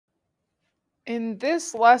In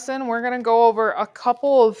this lesson, we're going to go over a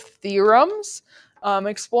couple of theorems,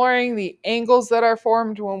 exploring the angles that are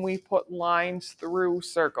formed when we put lines through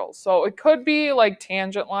circles. So it could be like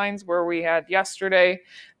tangent lines where we had yesterday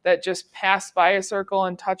that just pass by a circle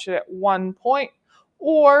and touch it at one point,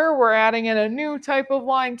 or we're adding in a new type of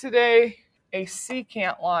line today, a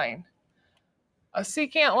secant line. A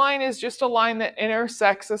secant line is just a line that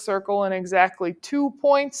intersects a circle in exactly 2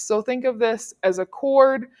 points. So think of this as a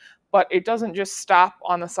chord, but it doesn't just stop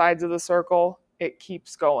on the sides of the circle, it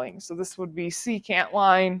keeps going. So this would be secant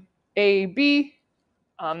line AB.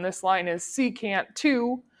 This line is secant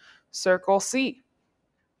 2, circle C.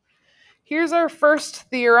 Here's our first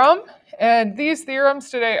theorem, and these theorems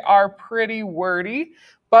today are pretty wordy,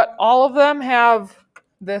 but all of them have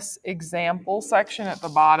this example section at the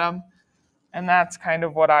bottom. And that's kind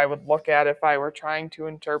of what I would look at if I were trying to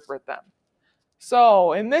interpret them.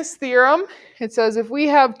 So in this theorem, it says if we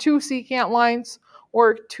have two secant lines,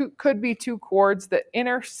 or could be two chords that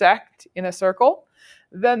intersect in a circle,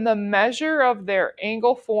 then the measure of their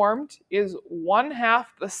angle formed is 1/2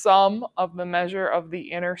 the sum of the measure of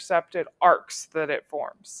the intercepted arcs that it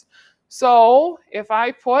forms. So if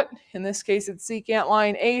I put, in this case it's secant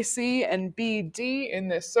line AC and BD in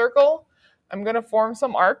this circle, I'm going to form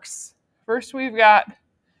some arcs. First, we've got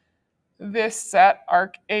this set,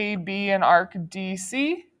 arc AB and arc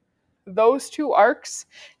DC. Those two arcs,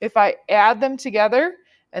 if I add them together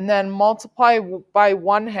and then multiply by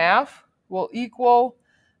 1/2, will equal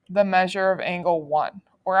the measure of angle 1.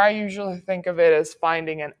 Or I usually think of it as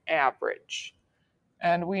finding an average.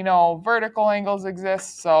 And we know vertical angles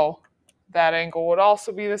exist, so that angle would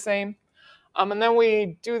also be the same. And then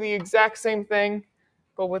we do the exact same thing,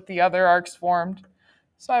 but with the other arcs formed.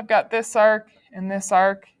 So I've got this arc and this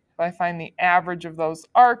arc. If I find the average of those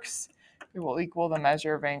arcs, it will equal the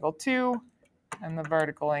measure of angle 2, and the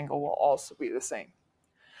vertical angle will also be the same.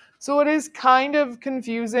 So it is kind of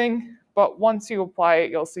confusing, but once you apply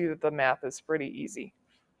it, you'll see that the math is pretty easy.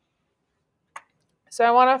 So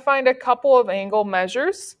I want to find a couple of angle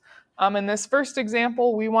measures. In this first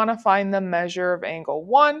example, we want to find the measure of angle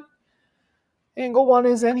 1. Angle 1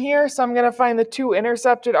 is in here, so I'm going to find the two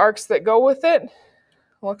intercepted arcs that go with it.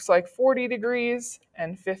 Looks like 40 degrees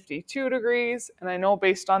and 52 degrees. And I know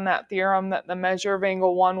based on that theorem that the measure of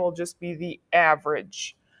angle 1 will just be the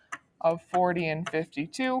average of 40 and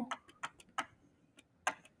 52.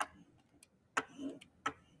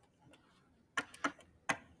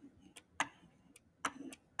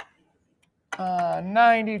 Uh,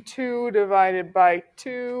 92 divided by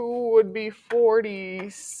 2 would be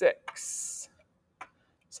 46.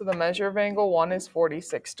 So the measure of angle 1 is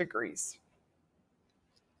 46 degrees.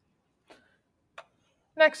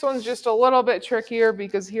 Next one's just a little bit trickier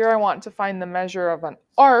because here I want to find the measure of an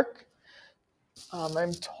arc.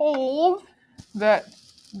 I'm told that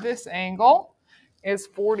this angle is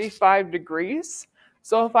 45 degrees.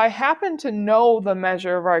 So if I happen to know the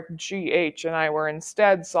measure of arc GH and I were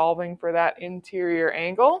instead solving for that interior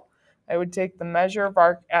angle, I would take the measure of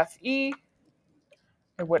arc FE,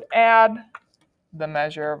 I would add the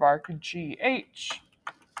measure of arc GH,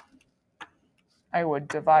 I would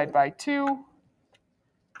divide by 2,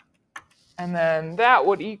 and then that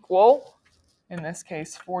would equal, in this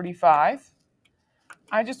case, 45.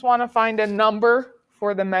 I just want to find a number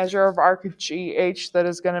for the measure of arc GH that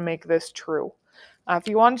is going to make this true. If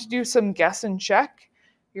you want to do some guess and check,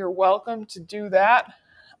 you're welcome to do that.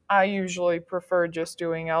 I usually prefer just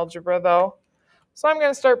doing algebra though. So I'm going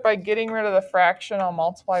to start by getting rid of the fraction. I'll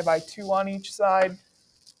multiply by 2 on each side.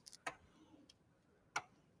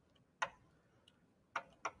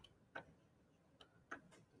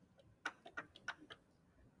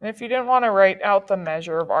 And if you didn't want to write out the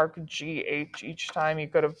measure of arc GH each time, you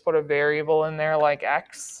could have put a variable in there like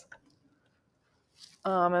x.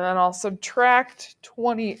 And then I'll subtract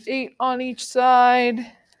 28 on each side.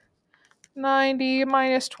 90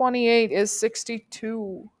 minus 28 is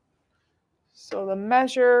 62. So the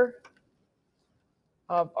measure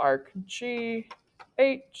of arc GH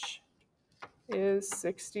is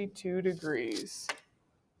 62 degrees.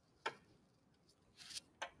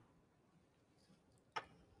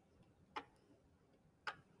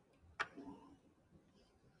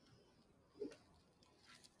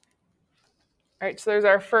 All right, so there's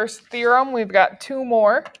our first theorem. We've got 2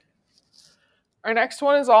 more. Our next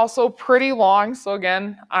one is also pretty long. So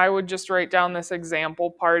again, I would just write down this example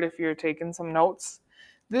part if you're taking some notes.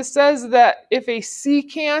 This says that if a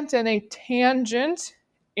secant and a tangent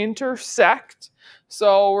intersect,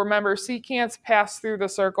 so remember secants pass through the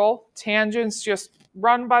circle, tangents just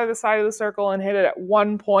run by the side of the circle and hit it at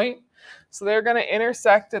one point. So they're going to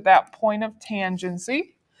intersect at that point of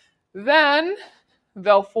tangency. Then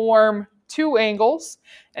they'll form two angles,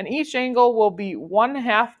 and each angle will be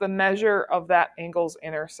 1/2 the measure of that angle's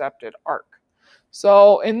intercepted arc.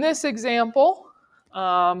 So in this example,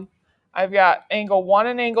 I've got angle 1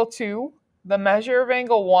 and angle 2. The measure of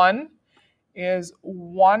angle 1 is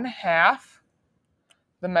 1/2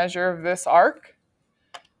 the measure of this arc,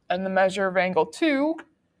 and the measure of angle 2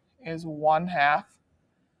 is 1/2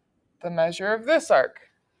 the measure of this arc.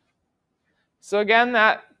 So again,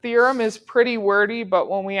 that theorem is pretty wordy, but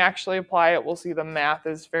when we actually apply it, we'll see the math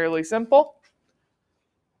is fairly simple.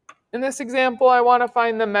 In this example, I want to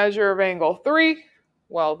find the measure of angle 3.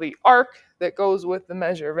 Well, the arc that goes with the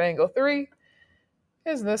measure of angle 3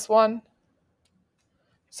 is this one.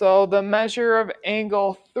 So the measure of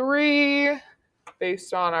angle 3,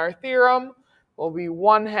 based on our theorem, will be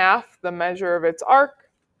 1/2 the measure of its arc.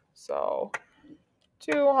 So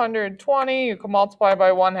 220, you can multiply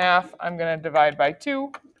by 1/2. I'm going to divide by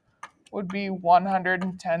 2. Would be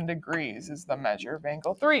 110 degrees is the measure of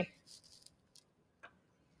angle 3.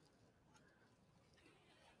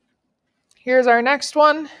 Here's our next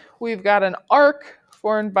one. We've got an arc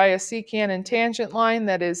formed by a secant and tangent line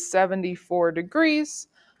that is 74 degrees.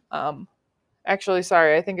 Actually,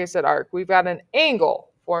 sorry, I think I said arc. We've got an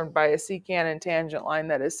angle formed by a secant and tangent line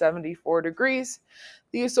that is 74 degrees.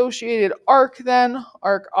 The associated arc then,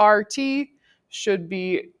 arc RT, should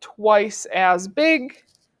be twice as big.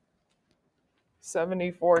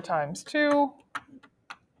 74 times 2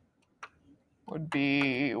 would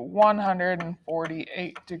be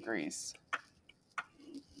 148 degrees.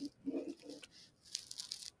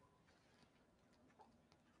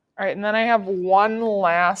 All right, and then I have one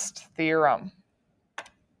last theorem.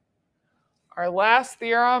 Our last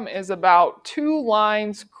theorem is about two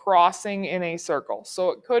lines crossing in a circle.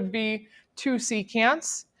 So it could be two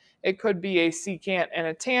secants, it could be a secant and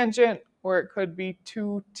a tangent, or it could be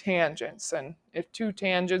two tangents. And if two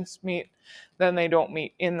tangents meet, then they don't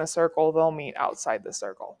meet in the circle, they'll meet outside the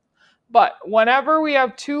circle. But whenever we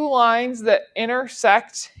have two lines that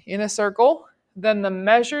intersect in a circle, then the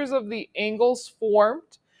measures of the angles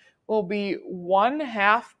formed will be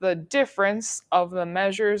 1/2 the difference of the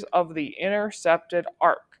measures of the intercepted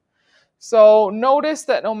arc. So notice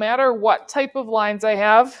that no matter what type of lines I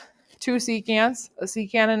have, two secants, a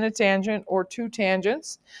secant and a tangent, or two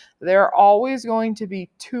tangents, there are always going to be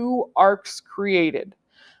two arcs created.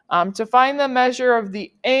 To find the measure of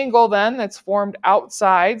the angle then that's formed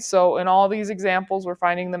outside, so in all these examples we're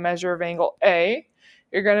finding the measure of angle A,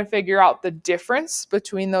 you're going to figure out the difference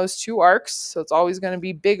between those two arcs. So it's always going to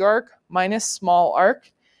be big arc minus small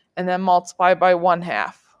arc, and then multiply by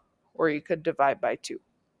 1/2, or you could divide by 2.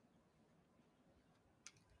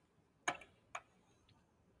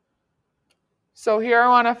 So here I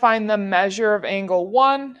want to find the measure of angle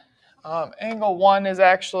 1. Angle 1 is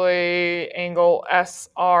actually angle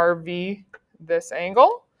SRV, this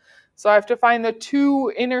angle. So I have to find the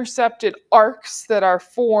two intercepted arcs that are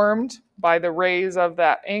formed by the rays of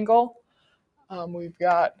that angle. We've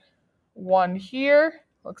got one here,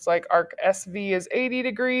 looks like arc SV is 80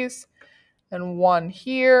 degrees, and one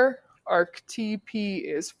here, arc TP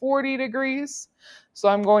is 40 degrees. So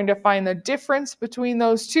I'm going to find the difference between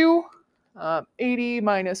those two. 80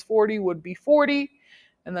 minus 40 would be 40,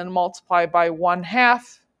 and then multiply by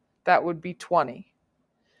 1/2, that would be 20.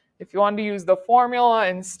 If you wanted to use the formula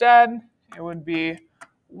instead, it would be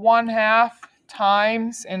 1/2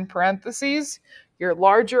 times, in parentheses, your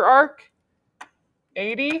larger arc,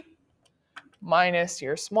 80, minus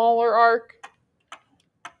your smaller arc,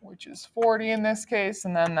 which is 40 in this case,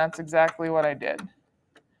 and then that's exactly what I did.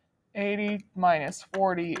 80 minus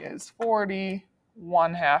 40 is 40.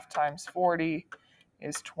 1/2 times 40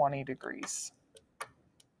 is 20 degrees.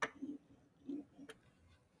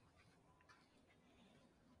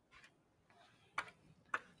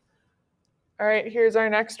 All right, here's our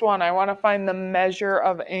next one. I want to find the measure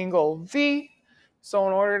of angle V. So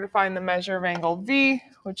in order to find the measure of angle V,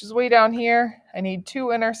 which is way down here, I need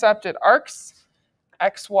two intercepted arcs,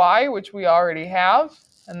 XY, which we already have,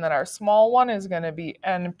 and then our small one is going to be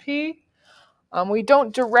NP. We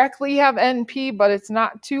don't directly have NP, but it's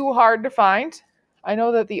not too hard to find. I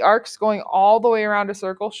know that the arcs going all the way around a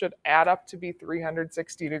circle should add up to be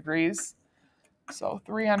 360 degrees. So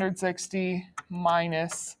 360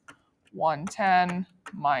 minus 110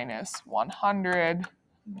 minus 100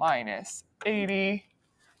 minus 80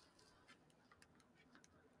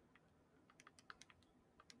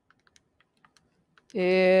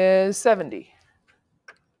 is 70.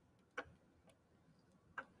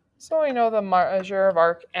 So we know the measure of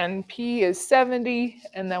arc NP is 70,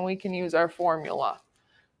 and then we can use our formula.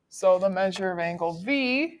 So the measure of angle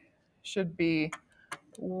V should be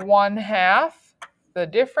 1/2 the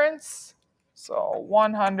difference. So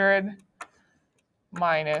 100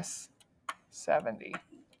 minus 70.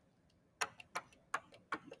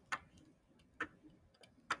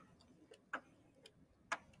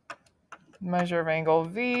 Measure of angle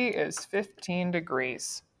V is 15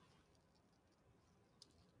 degrees.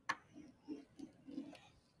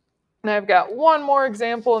 And I've got one more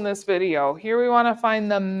example in this video. Here we want to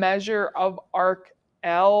find the measure of arc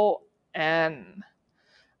LN.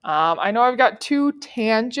 I know I've got two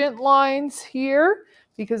tangent lines here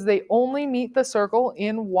because they only meet the circle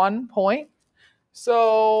in one point.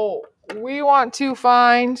 So we want to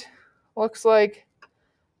find, looks like,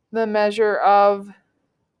 the measure of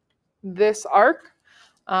this arc.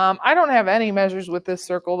 I don't have any measures with this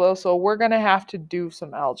circle though, so we're going to have to do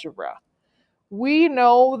some algebra. We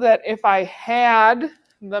know that if I had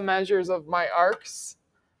the measures of my arcs,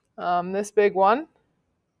 this big one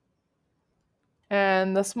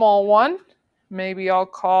and the small one, maybe I'll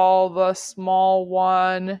call the small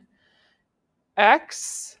one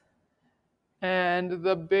X and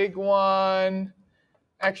the big one,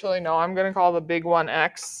 actually no, I'm going to call the big one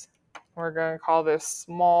X. We're going to call this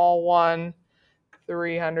small one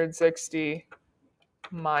 360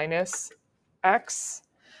 minus X.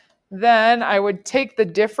 Then I would take the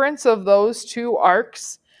difference of those two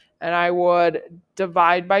arcs and I would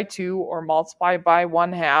divide by 2 or multiply by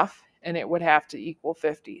 1/2, and it would have to equal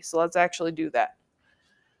 50. So let's actually do that.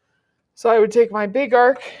 So I would take my big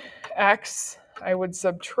arc, X, I would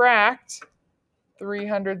subtract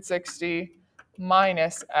 360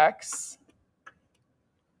 minus X.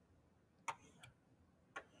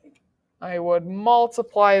 I would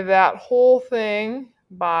multiply that whole thing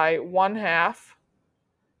by 1/2.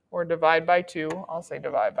 Or divide by 2. I'll say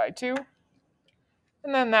divide by 2.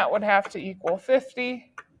 And then that would have to equal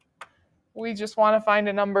 50. We just want to find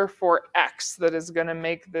a number for X that is going to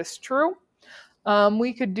make this true.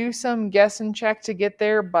 We could do some guess and check to get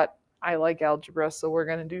there, but I like algebra, so we're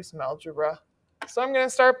going to do some algebra. So I'm going to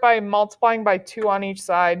start by multiplying by 2 on each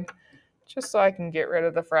side, just so I can get rid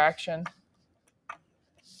of the fraction.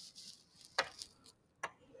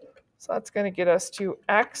 So that's going to get us to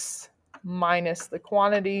X minus the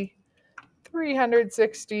quantity,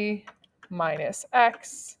 360 minus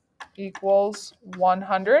X equals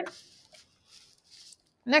 100.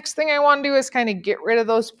 Next thing I want to do is kind of get rid of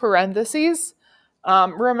those parentheses.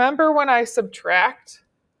 Remember when I subtract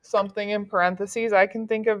something in parentheses, I can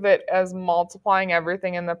think of it as multiplying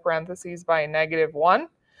everything in the parentheses by a -1.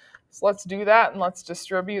 So let's do that and let's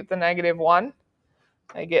distribute the -1.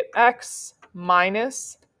 I get X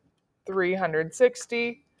minus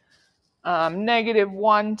 360.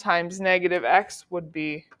 -1 times -x would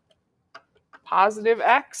be positive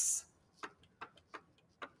X.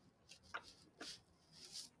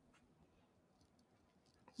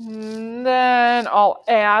 And then I'll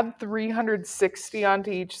add 360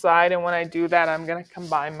 onto each side, and when I do that, I'm going to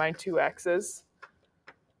combine my two X's.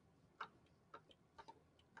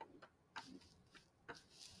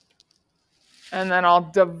 And then I'll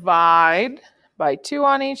divide by 2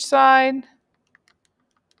 on each side.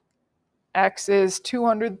 X is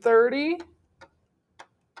 230.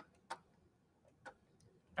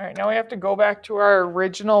 All right, now we have to go back to our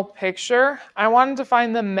original picture. I wanted to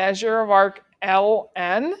find the measure of arc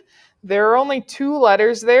LN. There are only 2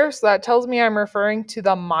 letters there, so that tells me I'm referring to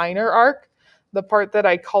the minor arc, the part that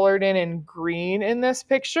I colored in green in this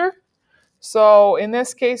picture. So in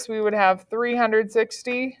this case, we would have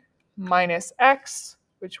 360 minus X,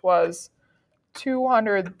 which was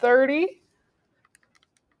 230.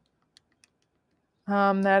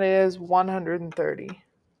 That is 130.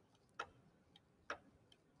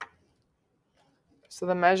 So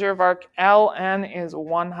the measure of arc LN is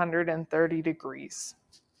 130 degrees.